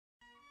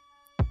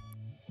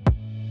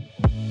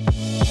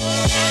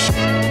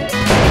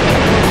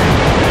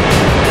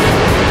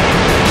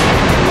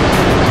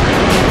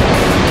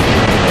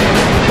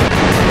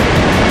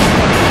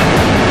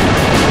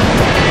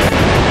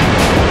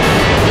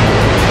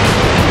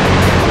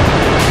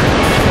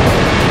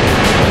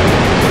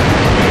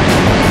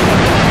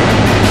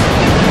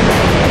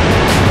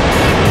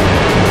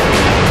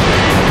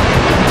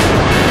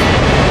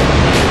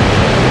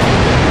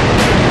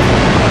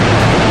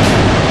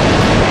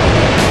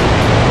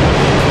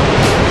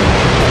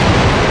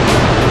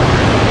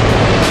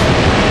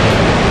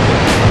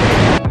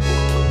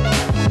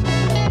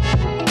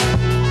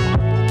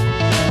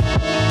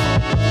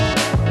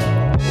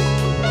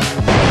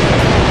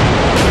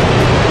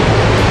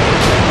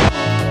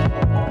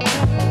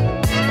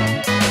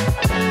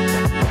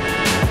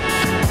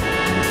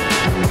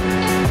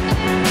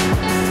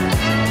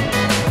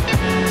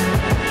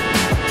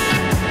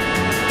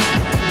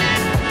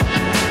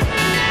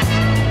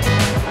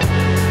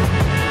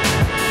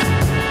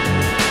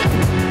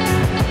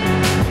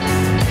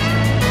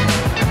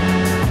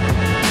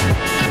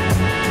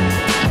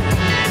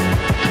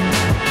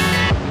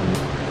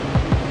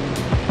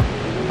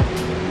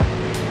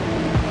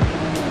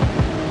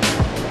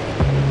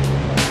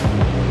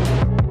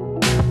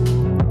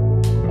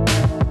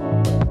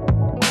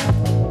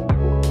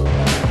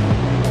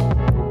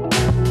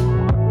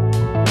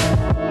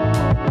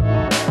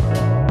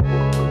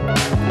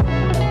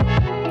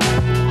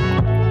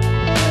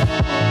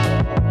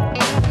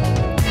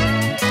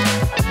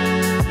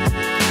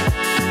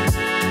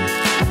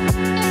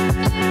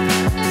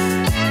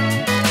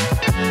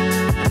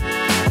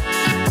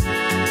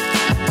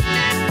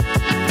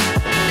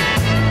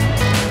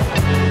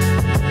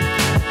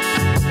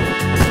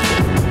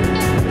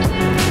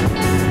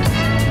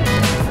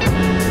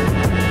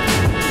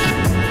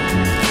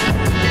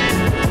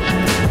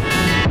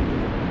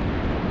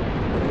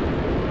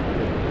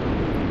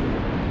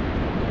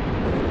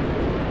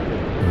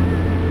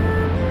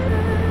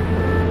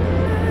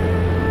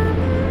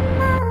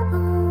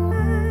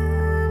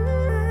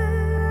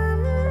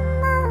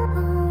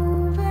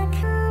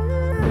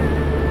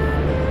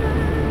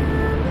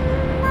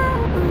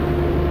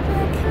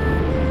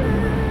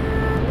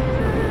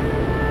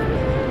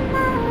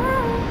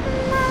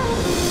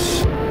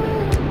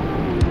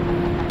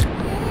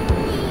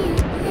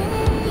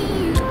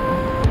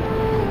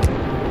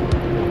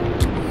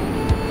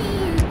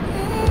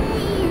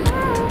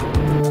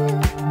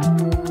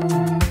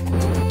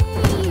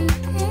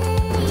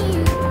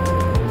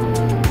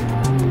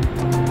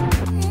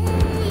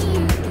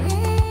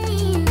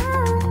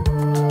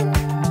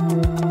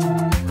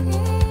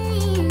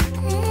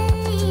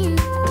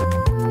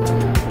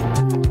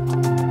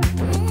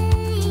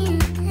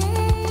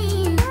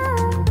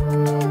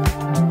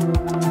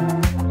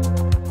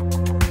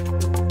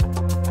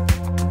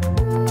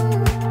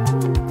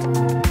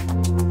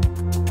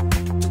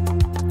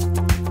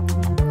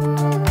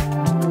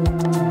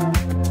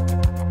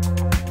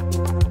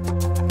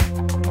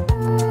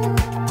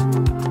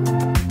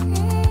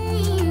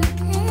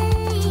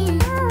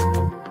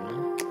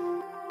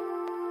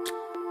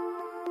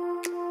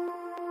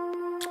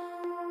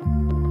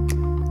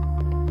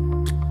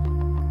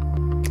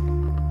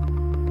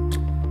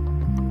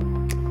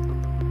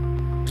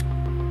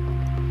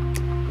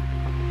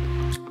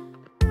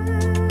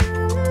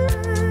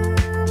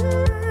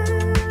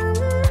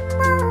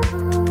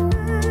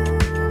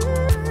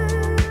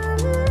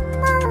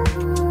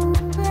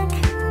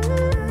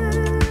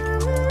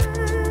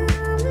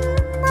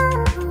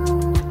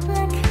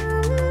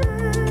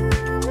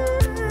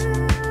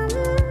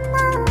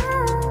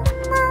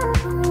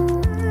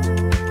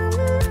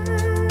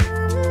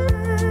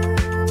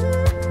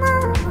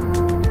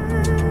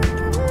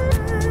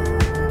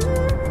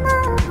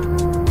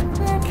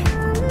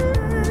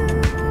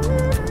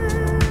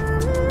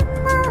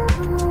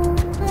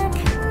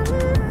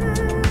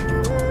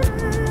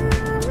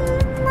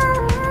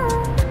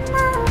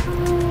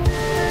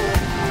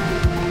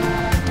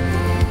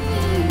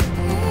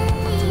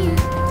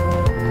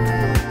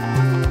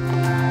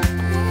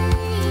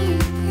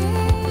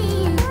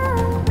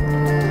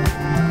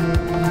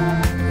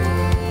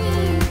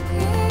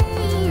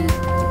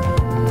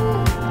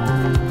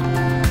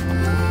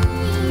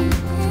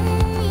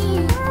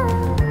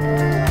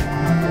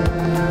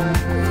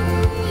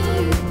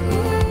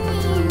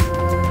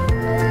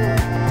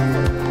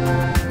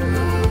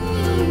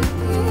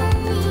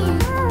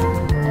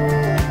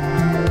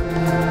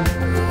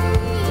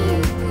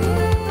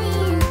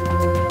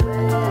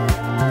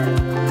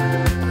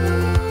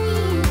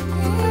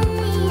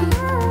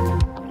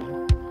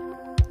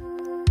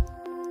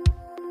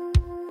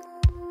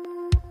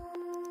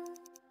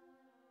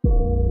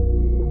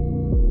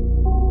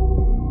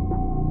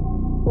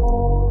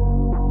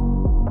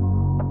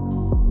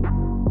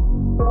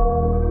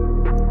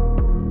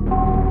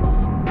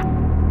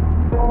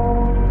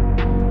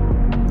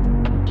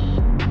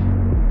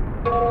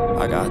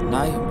got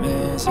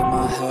nightmares in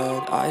my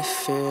head, I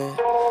fear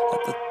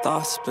that the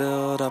thoughts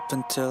build up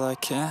until I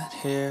can't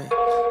hear,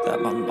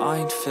 that my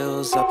mind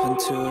fills up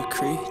into a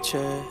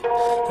creature,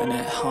 and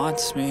it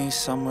haunts me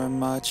somewhere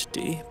much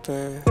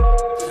deeper.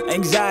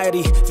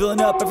 Anxiety,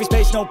 filling up every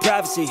space, no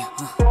privacy,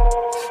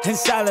 and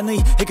silently,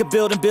 it could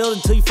build and build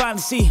until you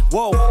finally see,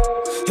 whoa,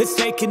 it's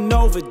taking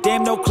over,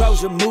 damn no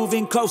closure,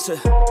 moving closer.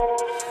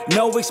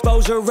 No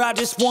exposure, I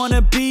just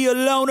wanna be a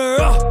loner.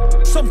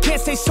 Some can't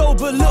stay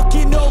sober,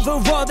 looking over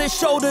all their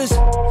shoulders,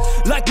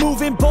 like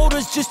moving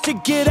boulders just to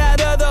get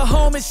out of the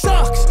home. It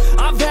sucks,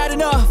 I've had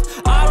enough,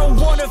 I don't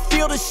wanna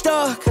feel the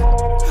stuck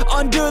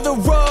under the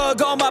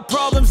rug, all my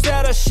problems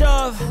that I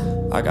shove.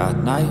 I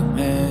got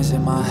nightmares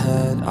in my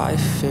head, I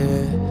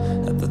fear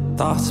that the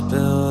thoughts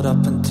build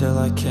up until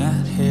I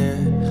can't hear,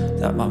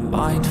 that my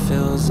mind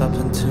fills up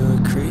into a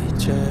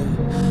creature,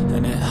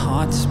 and it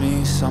haunts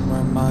me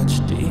somewhere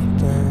much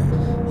deeper.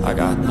 I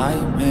got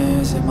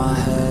nightmares in my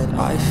head,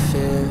 I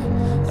fear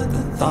that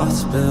the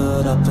thoughts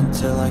build up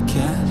until I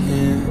can't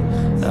hear,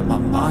 that my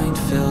mind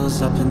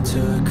fills up into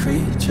a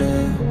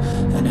creature,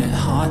 and it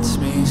haunts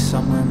me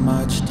somewhere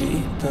much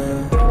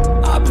deeper.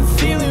 I've been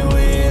feeling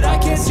weird, I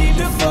can't seem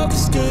to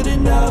focus good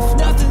enough,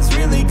 nothing's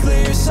really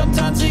clear,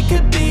 sometimes it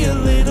could be a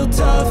little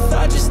tough.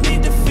 I just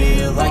need to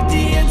feel like the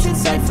end's in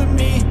sight for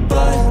me,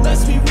 but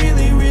let's be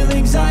really real,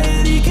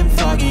 anxiety can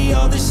foggy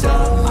all this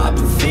stuff. I've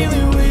been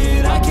feeling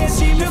weird, I can't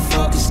seem to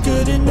focus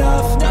good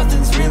enough,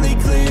 nothing's really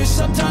clear,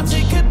 sometimes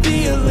it could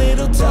be a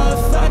little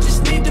tough. I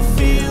just need to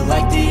feel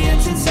like the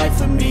end's in sight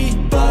for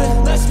me,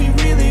 but let's be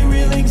really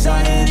real,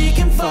 anxiety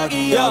can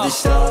foggy all this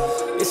stuff.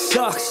 It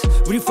sucks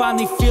when you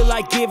finally feel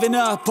like giving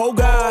up. Oh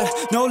God,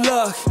 no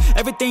luck,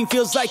 everything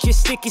feels like you're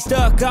sticky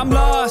stuck. I'm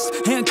lost,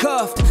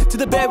 handcuffed to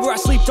the bed where I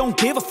sleep, don't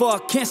give a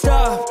fuck. Can't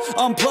stop,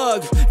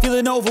 unplug,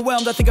 feeling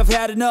overwhelmed, I think I've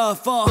had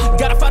enough.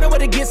 Gotta find a way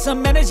to get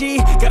some energy,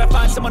 gotta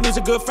find someone who's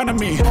a good friend of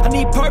me. I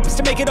need purpose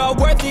to make it all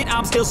worth it,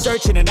 I'm still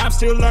searching and I'm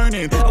still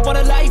learning. I want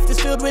a life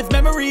that's filled with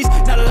memories,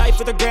 not a life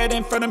with regret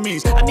in front of me.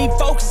 I need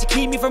focus to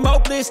keep me from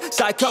hopeless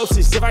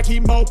psychosis if I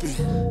keep moping.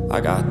 I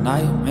got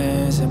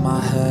nightmares in my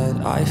head,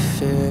 I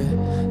fear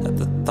that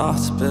the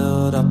thoughts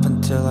build up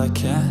until I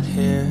can't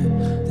hear,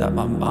 that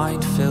my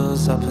mind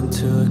fills up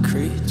into a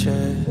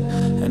creature,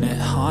 and it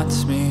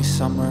haunts me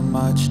somewhere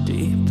much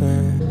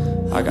deeper.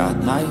 I got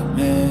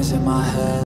nightmares in my head.